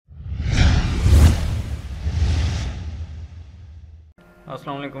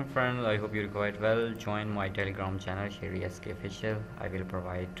Assalamualaikum friends, I hope you're quite well. Join my telegram channel Sheri SK official. I will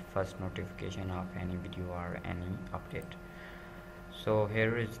provide first notification of any video or any update. So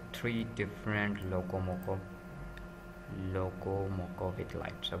here is three different logo mockup with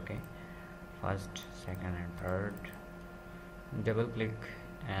lights. Okay, first, second and third. Double click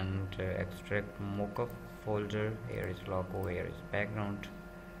and extract mockup folder. Here is logo, here is background.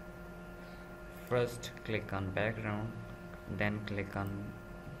 First click on background, then click on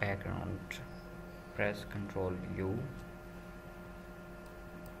background, press Ctrl U.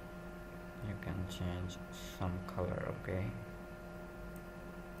 You can change some color. Okay,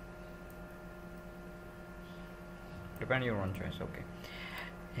 depend your own choice. Okay,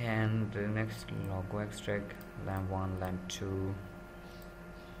 and the next logo extract, lamp 1, lamp 2.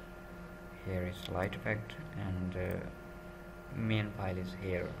 Here is light effect, and main file is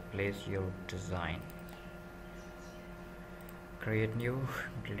here. Place your design, create new,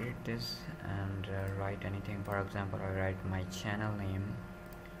 delete this, and write anything. For example, I write my channel name,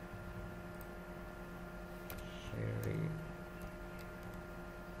 Sheri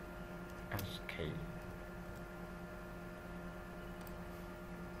SK.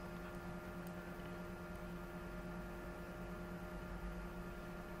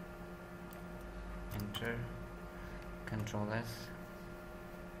 Enter, Ctrl S,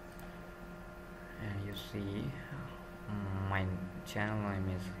 and you see my channel name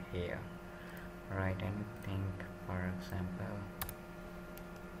is here. Write anything, for example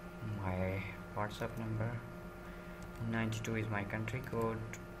my WhatsApp number, 92 is my country code,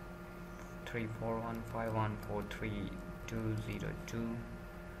 34151432202,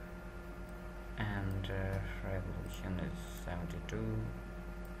 and revolution is 72,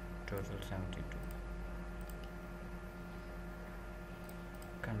 total 72.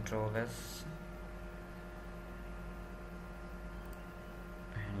 Ctrl S,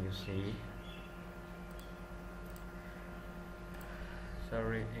 and you see,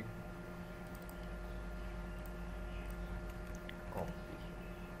 sorry, copy.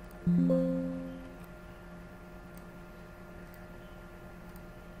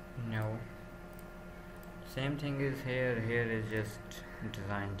 No, same thing is here. Here is just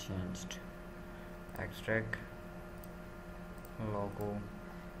design changed. Extract logo,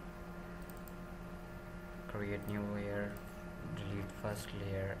 create new layer, delete first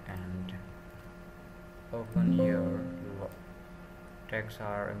layer, and open your text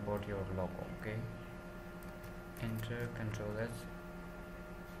or import your logo. Okay, enter, Ctrl S,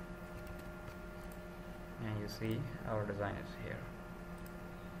 and you see our design is here.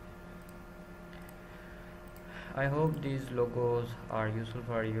 I hope these logos are useful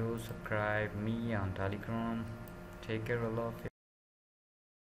for you. Subscribe me on Telegram. Take care, Allah.